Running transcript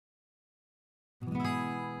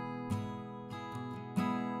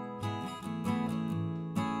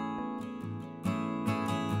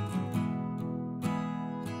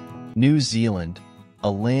New Zealand, a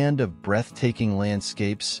land of breathtaking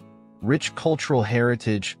landscapes, rich cultural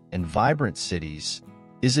heritage, and vibrant cities,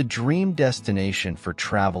 is a dream destination for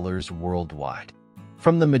travelers worldwide.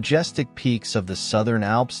 From the majestic peaks of the Southern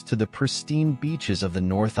Alps to the pristine beaches of the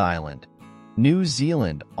North Island, New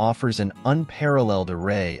Zealand offers an unparalleled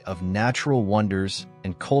array of natural wonders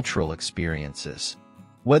and cultural experiences.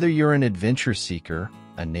 Whether you're an adventure seeker,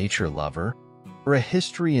 a nature lover, or a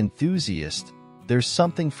history enthusiast, there's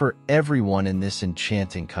something for everyone in this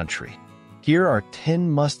enchanting country. Here are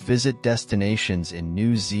 10 must-visit destinations in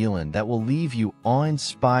New Zealand that will leave you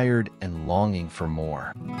awe-inspired and longing for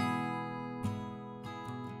more.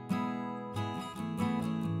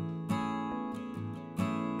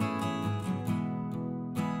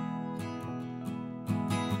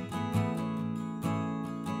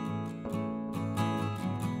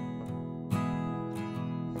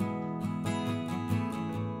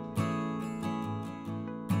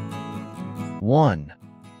 One,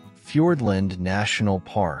 Fiordland National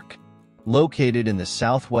Park. Located in the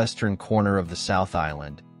southwestern corner of the South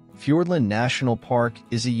Island, Fiordland National Park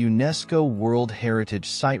is a UNESCO World Heritage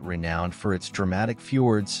Site renowned for its dramatic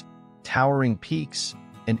fjords, towering peaks,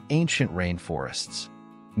 and ancient rainforests.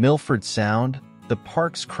 Milford Sound, the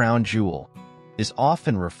park's crown jewel, is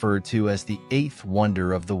often referred to as the eighth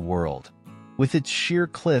wonder of the world, with its sheer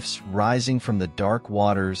cliffs rising from the dark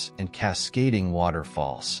waters and cascading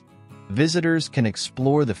waterfalls. Visitors can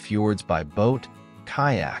explore the fjords by boat,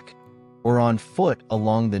 kayak, or on foot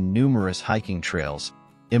along the numerous hiking trails,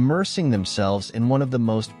 immersing themselves in one of the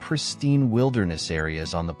most pristine wilderness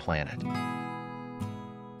areas on the planet.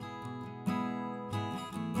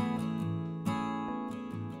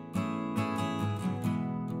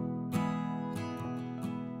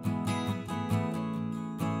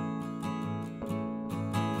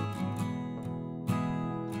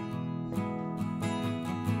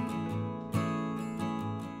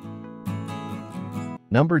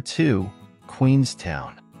 Number 2.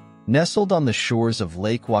 Queenstown. Nestled on the shores of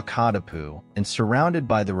Lake Wakatipu and surrounded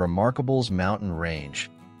by the remarkable mountain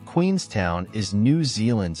range, Queenstown is New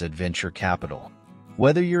Zealand's adventure capital.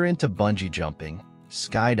 Whether you're into bungee jumping,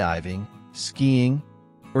 skydiving, skiing,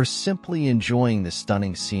 or simply enjoying the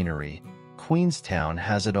stunning scenery, Queenstown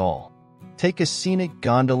has it all. Take a scenic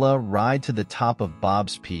gondola ride to the top of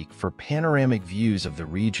Bob's Peak for panoramic views of the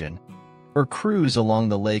region, or cruise along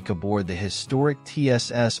the lake aboard the historic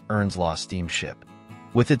TSS Earnslaw steamship.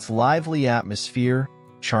 With its lively atmosphere,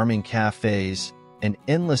 charming cafes, and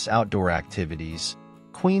endless outdoor activities,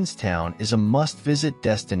 Queenstown is a must-visit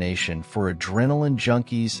destination for adrenaline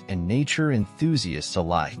junkies and nature enthusiasts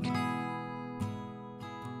alike.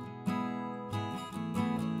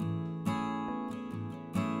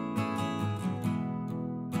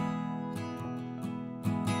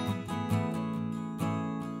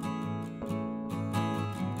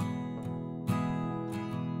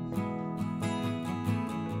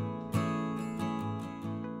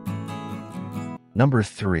 Number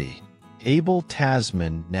 3. Abel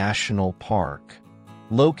Tasman National Park.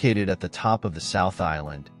 Located at the top of the South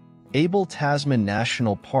Island, Abel Tasman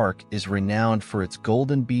National Park is renowned for its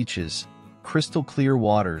golden beaches, crystal-clear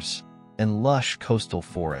waters, and lush coastal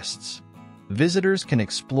forests. Visitors can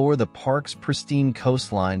explore the park's pristine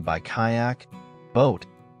coastline by kayak, boat,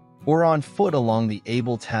 or on foot along the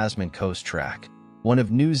Abel Tasman Coast Track, one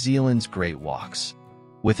of New Zealand's great walks.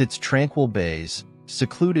 With its tranquil bays,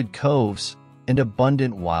 secluded coves, and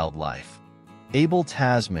abundant wildlife, Abel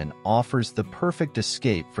Tasman offers the perfect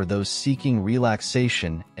escape for those seeking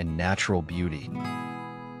relaxation and natural beauty.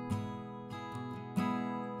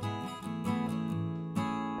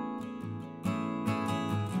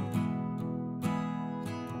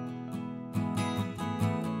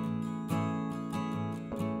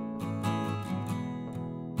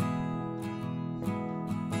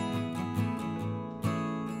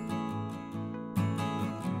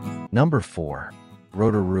 Number 4.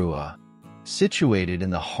 Rotorua. Situated in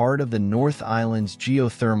the heart of the North Island's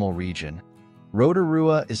geothermal region,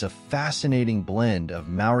 Rotorua is a fascinating blend of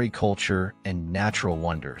Maori culture and natural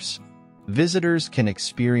wonders. Visitors can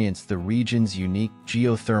experience the region's unique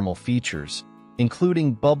geothermal features,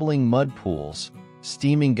 including bubbling mud pools,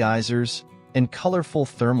 steaming geysers, and colorful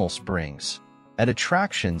thermal springs, at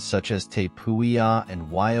attractions such as Te Puia and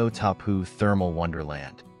Waiotapu Thermal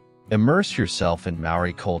Wonderland. Immerse yourself in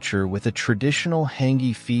Maori culture with a traditional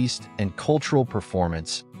hangi feast and cultural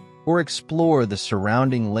performance, or explore the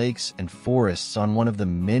surrounding lakes and forests on one of the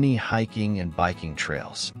many hiking and biking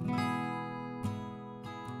trails.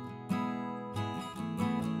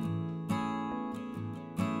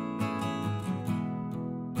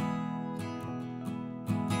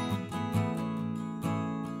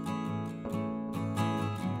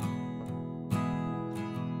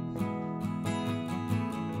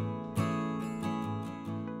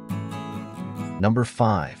 Number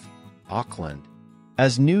 5. Auckland.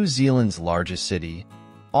 As New Zealand's largest city,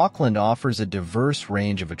 Auckland offers a diverse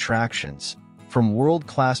range of attractions, from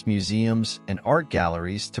world-class museums and art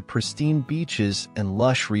galleries to pristine beaches and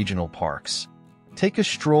lush regional parks. Take a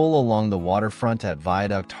stroll along the waterfront at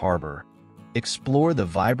Viaduct Harbour, explore the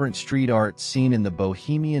vibrant street art scene in the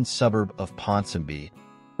bohemian suburb of Ponsonby,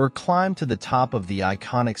 or climb to the top of the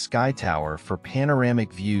iconic Sky Tower for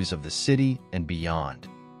panoramic views of the city and beyond.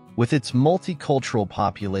 With its multicultural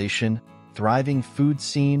population, thriving food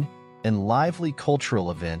scene, and lively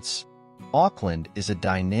cultural events, Auckland is a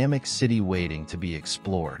dynamic city waiting to be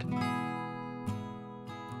explored.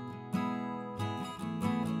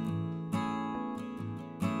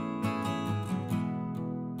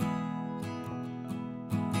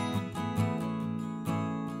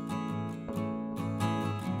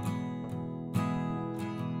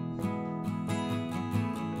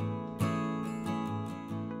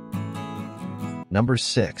 Number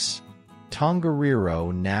 6.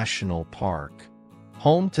 Tongariro National Park.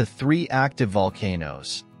 Home to 3 active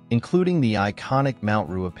volcanoes, including the iconic Mount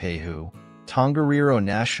Ruapehu, Tongariro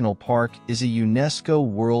National Park is a UNESCO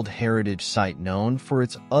World Heritage Site known for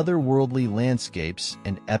its otherworldly landscapes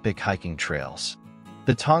and epic hiking trails.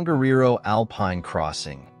 The Tongariro Alpine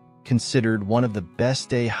Crossing, considered one of the best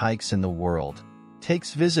day hikes in the world,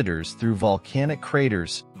 takes visitors through volcanic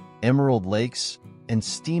craters, emerald lakes, and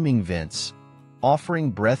steaming vents, offering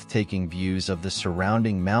breathtaking views of the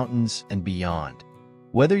surrounding mountains and beyond.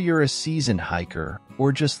 Whether you're a seasoned hiker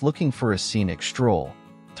or just looking for a scenic stroll,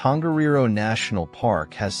 Tongariro National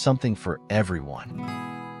Park has something for everyone.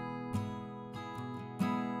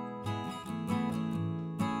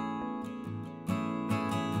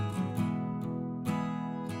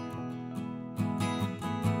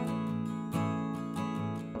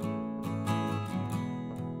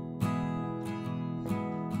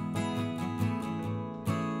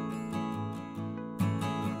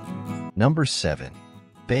 Number 7.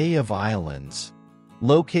 Bay of Islands.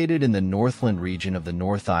 Located in the Northland region of the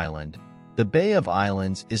North Island, the Bay of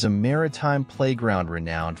Islands is a maritime playground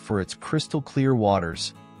renowned for its crystal-clear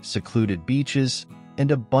waters, secluded beaches,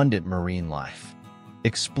 and abundant marine life.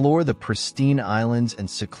 Explore the pristine islands and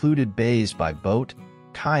secluded bays by boat,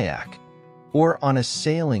 kayak, or on a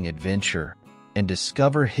sailing adventure, and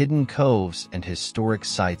discover hidden coves and historic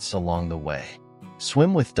sites along the way.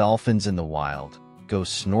 Swim with dolphins in the wild, go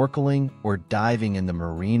snorkeling or diving in the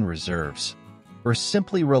marine reserves, or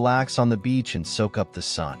simply relax on the beach and soak up the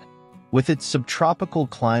sun. With its subtropical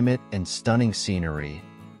climate and stunning scenery,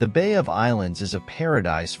 the Bay of Islands is a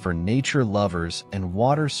paradise for nature lovers and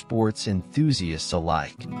water sports enthusiasts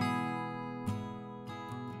alike.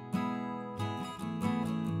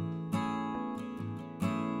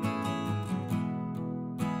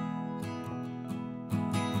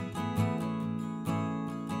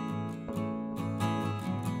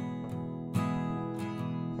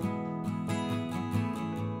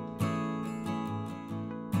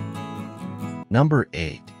 Number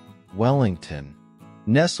 8. Wellington.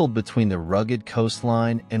 Nestled between the rugged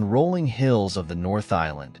coastline and rolling hills of the North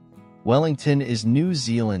Island, Wellington is New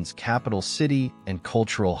Zealand's capital city and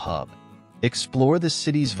cultural hub. Explore the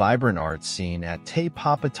city's vibrant art scene at Te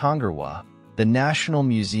Papa Tongarewa, the National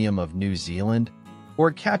Museum of New Zealand, or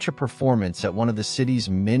catch a performance at one of the city's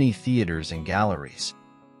many theaters and galleries.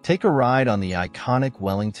 Take a ride on the iconic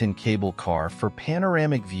Wellington cable car for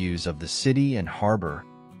panoramic views of the city and harbor,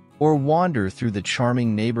 or wander through the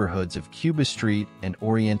charming neighborhoods of Cuba Street and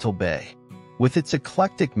Oriental Bay. With its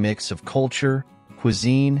eclectic mix of culture,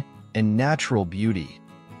 cuisine, and natural beauty,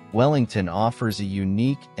 Wellington offers a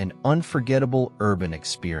unique and unforgettable urban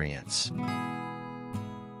experience.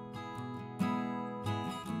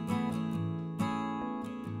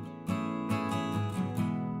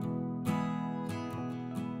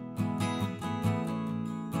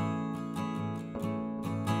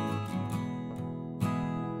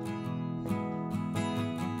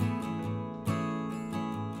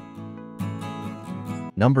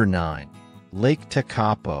 Number 9. Lake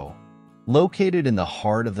Tekapo. Located in the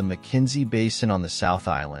heart of the Mackenzie Basin on the South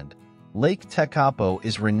Island, Lake Tekapo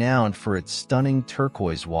is renowned for its stunning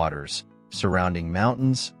turquoise waters, surrounding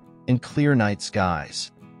mountains, and clear night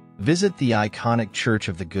skies. Visit the iconic Church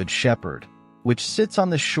of the Good Shepherd, which sits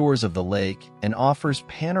on the shores of the lake and offers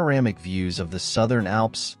panoramic views of the Southern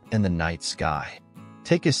Alps and the night sky.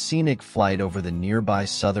 Take a scenic flight over the nearby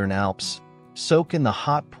Southern Alps, soak in the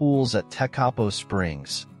hot pools at Tekapo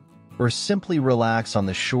Springs, or simply relax on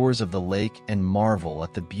the shores of the lake and marvel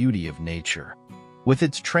at the beauty of nature. With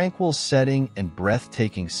its tranquil setting and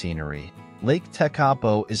breathtaking scenery, Lake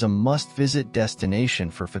Tekapo is a must-visit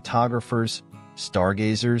destination for photographers,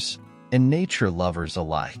 stargazers, and nature lovers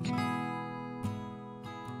alike.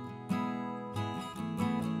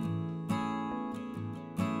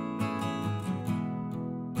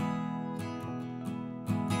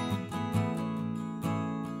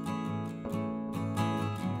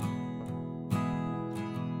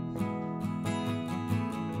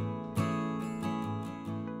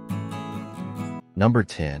 Number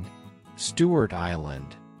 10. Stewart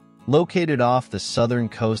Island. Located off the southern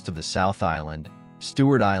coast of the South Island,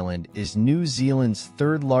 Stewart Island is New Zealand's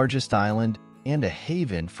third largest island and a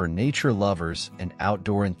haven for nature lovers and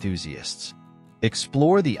outdoor enthusiasts.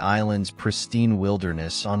 Explore the island's pristine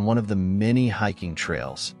wilderness on one of the many hiking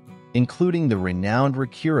trails, including the renowned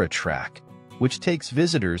Rotorua Track, which takes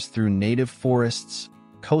visitors through native forests,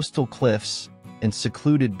 coastal cliffs, and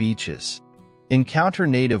secluded beaches. Encounter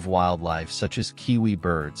native wildlife such as kiwi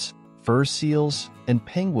birds, fur seals, and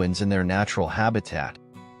penguins in their natural habitat,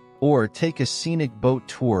 or take a scenic boat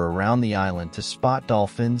tour around the island to spot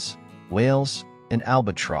dolphins, whales, and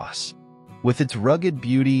albatross. With its rugged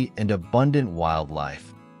beauty and abundant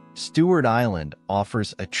wildlife, Stewart Island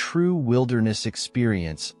offers a true wilderness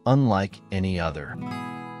experience unlike any other.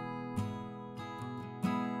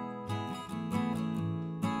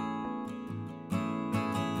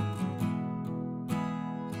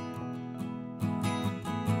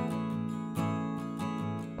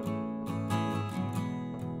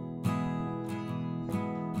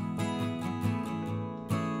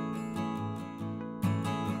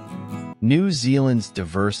 New Zealand's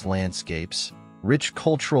diverse landscapes, rich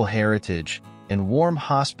cultural heritage, and warm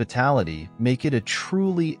hospitality make it a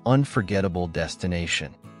truly unforgettable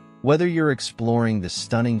destination. Whether you're exploring the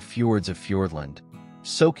stunning fjords of Fiordland,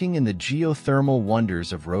 soaking in the geothermal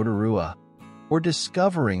wonders of Rotorua, or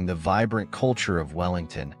discovering the vibrant culture of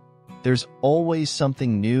Wellington, there's always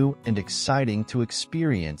something new and exciting to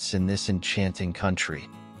experience in this enchanting country.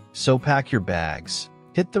 So pack your bags,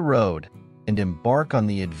 hit the road, and embark on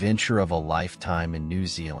the adventure of a lifetime in New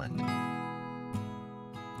Zealand.